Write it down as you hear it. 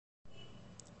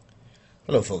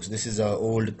Hello folks, this is our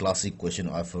old classic question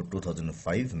of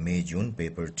 2005 May-June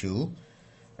paper 2,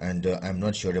 and I'm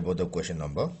not sure about the question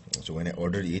number, so when I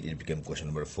ordered it, it became question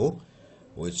number 4,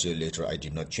 which later I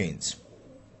did not change.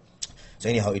 So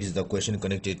anyhow, it is the question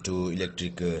connected to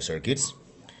electric circuits.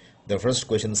 The first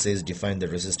question says define the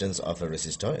resistance of a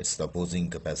resistor. It's the opposing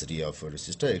capacity of a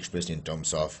resistor expressed in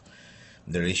terms of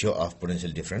the ratio of potential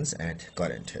difference and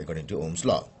current according to Ohm's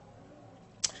law.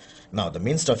 Now the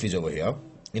main stuff is over here.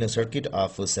 In a circuit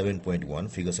of 7.1,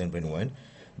 figure 7.1,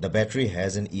 the battery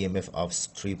has an EMF of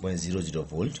 3.00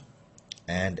 volt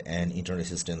and an internal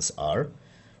resistance R,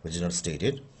 which is not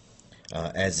stated.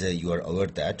 As you are aware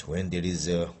that when there is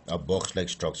a box-like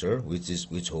structure which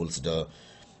holds the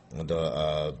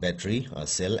battery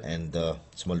cell and the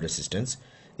small resistance,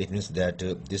 it means that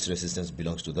this resistance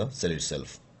belongs to the cell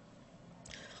itself.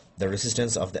 The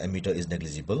resistance of the emitter is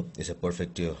negligible. It's a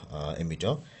perfect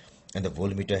emitter. And the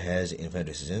voltmeter has infinite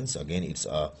resistance. Again, it's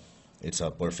a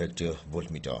perfect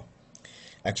voltmeter.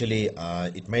 Actually,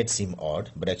 it might seem odd,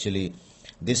 but actually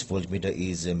this voltmeter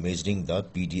is measuring the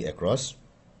PD across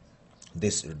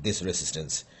this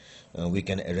resistance. We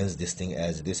can arrange this thing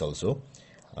as this also,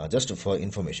 just for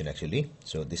information actually.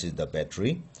 So this is the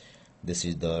battery, this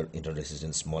is the internal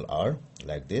resistance small r,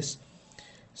 like this.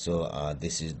 So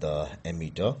this is the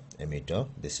emitter,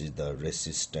 this is the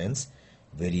resistance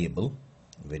variable,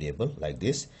 like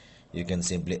this. You can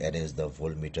simply arrange the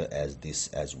voltmeter as this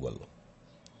as well.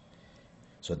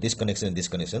 So this connection and this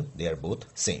connection, they are both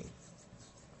same.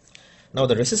 Now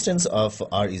the resistance of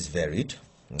R is varied.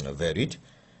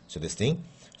 So this thing,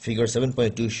 figure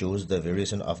 7.2 shows the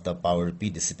variation of the power P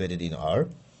dissipated in R,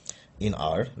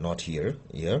 not here,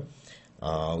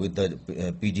 with the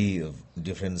PD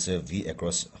difference V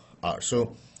across R.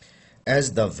 So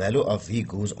as the value of V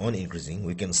goes on increasing,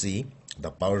 we can see the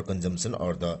power consumption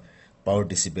or the power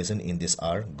dissipation in this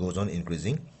R goes on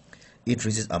increasing. It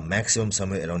reaches a maximum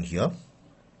somewhere around here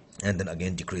and then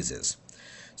again decreases.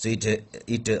 So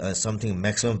something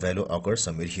maximum value occurs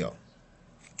somewhere here.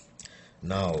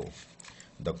 Now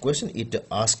the question it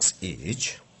asks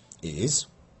is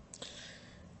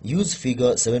use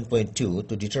figure 7.2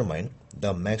 to determine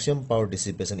the maximum power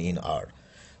dissipation in R.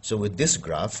 So with this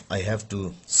graph, I have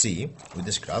to see with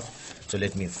this graph. So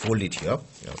let me fold it here,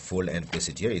 fold and place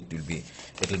it here. It will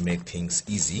make things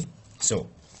easy. So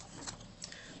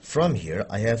from here,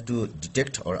 I have to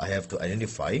detect or I have to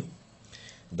identify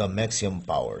the maximum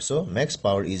power. So max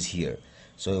power is here.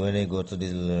 So when I go to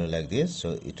this like this,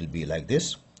 so it will be like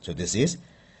this. So this is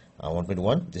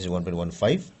 1.1. This is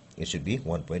 1.15. It should be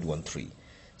 1.13.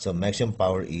 So maximum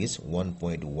power is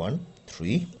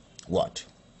 1.13 watt.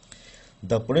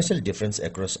 The potential difference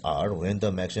across R when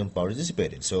the maximum power is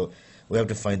dissipated. So we have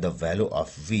to find the value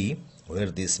of V where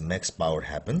this max power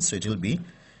happens. So it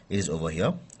is over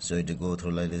here. So it will go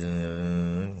through like this.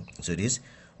 So it is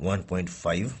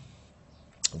 1.5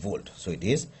 volt. So it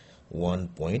is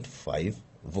 1.5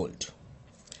 volt.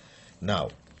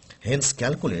 Now, hence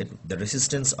calculate the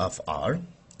resistance of R.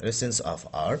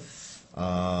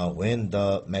 When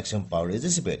the maximum power is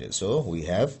dissipated. So we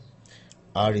have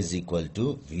R is equal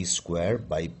to V square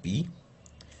by P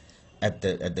at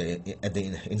the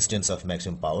instance of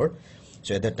maximum power.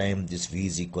 So at that time this V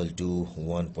is equal to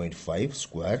 1.5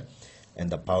 square and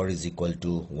the power is equal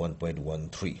to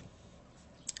 1.13.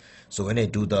 So when I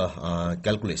do the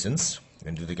calculations,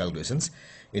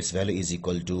 its value is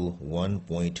equal to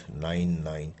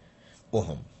 1.99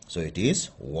 ohm. So it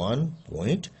is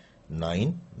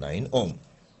 1.99 ohm.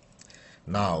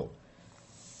 Now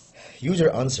use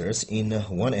your answers in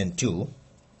 1 and 2.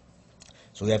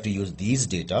 So we have to use these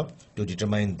data to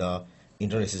determine the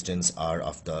internal resistance R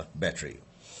of the battery.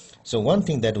 So one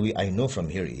thing that I know from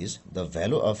here is the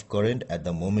value of current at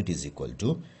the moment is equal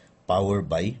to power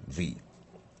by V.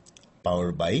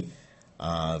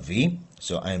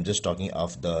 So I am just talking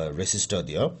of the resistor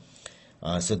there.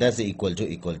 So that's the equal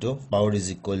to power is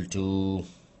equal to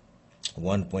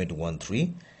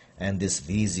 1.13 and this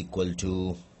V is equal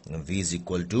to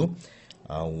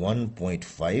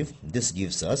 1.5. This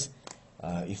gives us,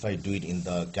 if I do it in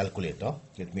the calculator,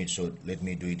 let me do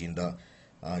it in the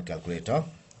calculator.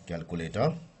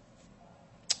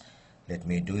 Let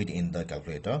me do it in the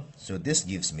calculator. So this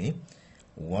gives me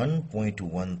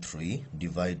 1.13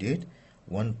 divided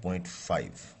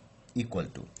 1.5 equal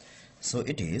to, so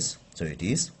it is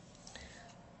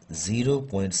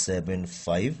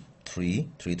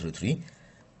 0.75333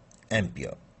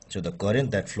 ampere. So the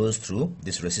current that flows through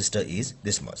this resistor is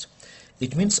this much.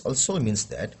 It also means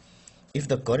that if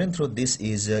the current through this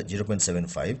is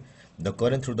 0.75, the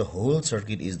current through the whole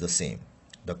circuit is the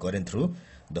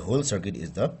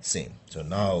same. So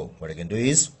now what I can do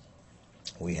is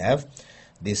we have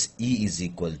this E is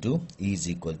equal to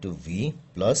V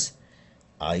plus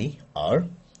IR,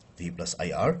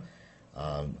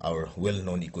 our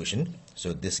well-known equation.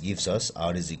 So this gives us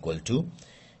R is equal to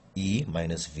E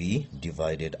minus V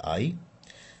divided I.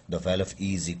 The value of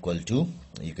E is equal to,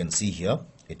 you can see here,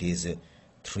 it is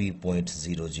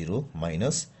 3.00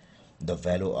 minus the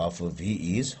value of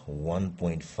V is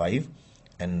 1.5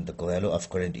 and the value of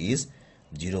current is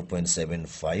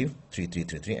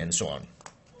 0.753333 and so on.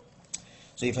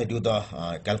 So if I do the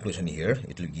calculation here,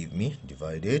 it will give me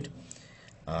divided,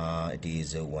 it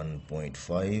is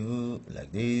 1.5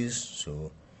 like this,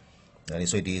 so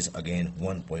it is again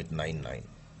 1.99.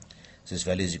 So this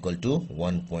value is equal to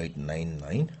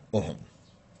 1.99 ohm.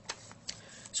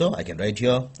 So I can write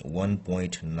here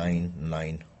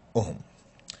 1.99 ohm.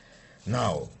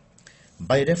 Now,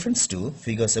 by reference to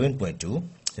figure 7.2,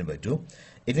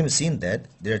 it can be seen that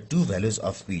there are two values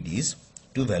of PDs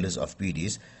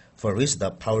for which the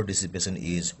power dissipation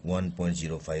is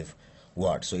 1.05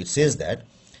 watt. So it says that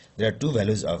there are two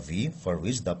values of V for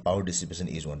which the power dissipation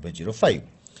is 1.05.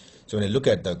 So when I look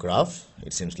at the graph,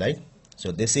 it seems like,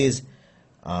 so this is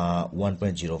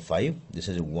 1.05, this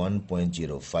is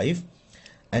 1.05,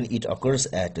 and it occurs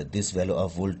at this value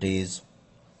of voltage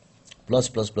plus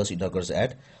it occurs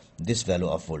at this value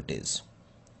of voltage.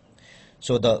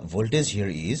 So the voltage here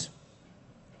is,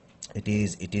 it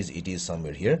is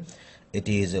somewhere here, it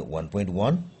is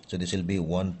 1.1, so this will be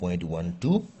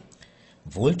 1.12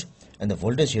 volt, and the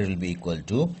voltage here will be equal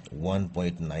to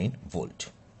 1.9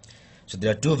 volt. So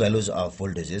there are two values of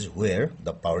voltages where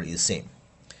the power is same.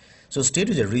 So state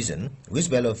with a reason which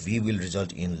value of V will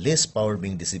result in less power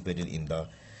being dissipated in the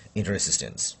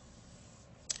interresistance.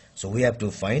 So we have to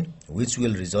find which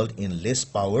will result in less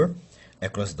power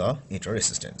across the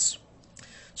interresistance.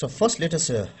 So first let us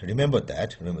remember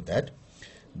that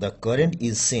the current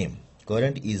is same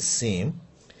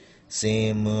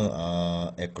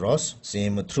across,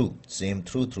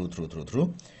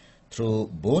 through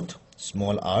both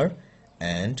small r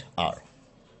and r.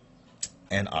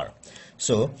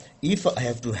 So if I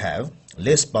have to have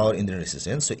less power in the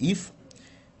resistance, so if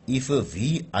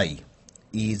VI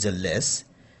is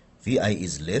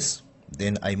less,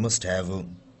 then I must have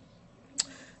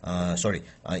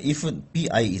if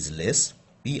PI is less,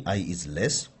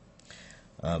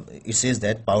 it says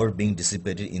that power being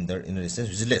dissipated in the resistance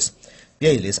which is less. PI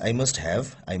is less, I must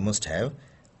have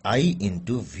I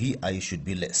into VI should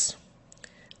be less.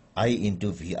 I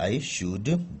into VI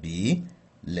should be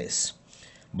less.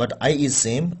 But I is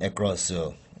same across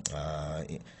the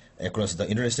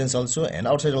interresistance also and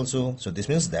outside also. So this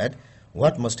means that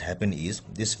what must happen is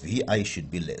this VI should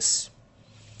be less.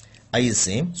 I is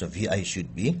same, so VI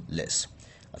should be less.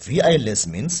 VI less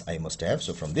means I must have,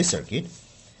 so from this circuit,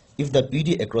 if the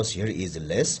PD across here is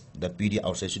less, the PD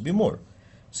outside should be more.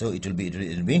 So it will be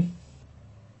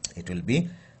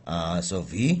so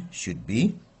V should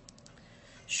be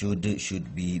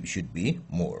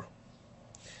more.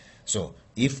 So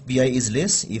if PI is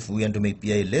less, if we want to make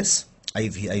PI less,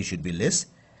 VI should be less.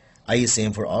 I is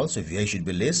same for all, so VI should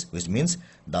be less, which means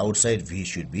the outside V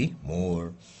should be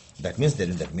more. That means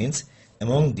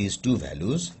among these two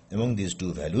values,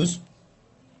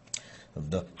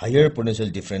 the higher potential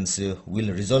difference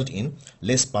will result in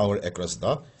less power across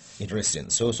the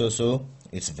interresistance. So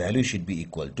its value should be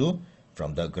equal to,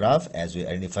 from the graph as we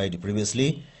identified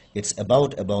previously, it's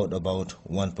about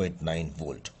 1.9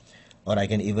 volt, or I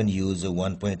can even use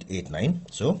 1.89.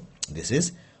 so this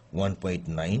is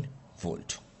 1.9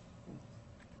 volt.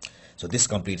 So this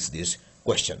completes this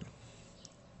question.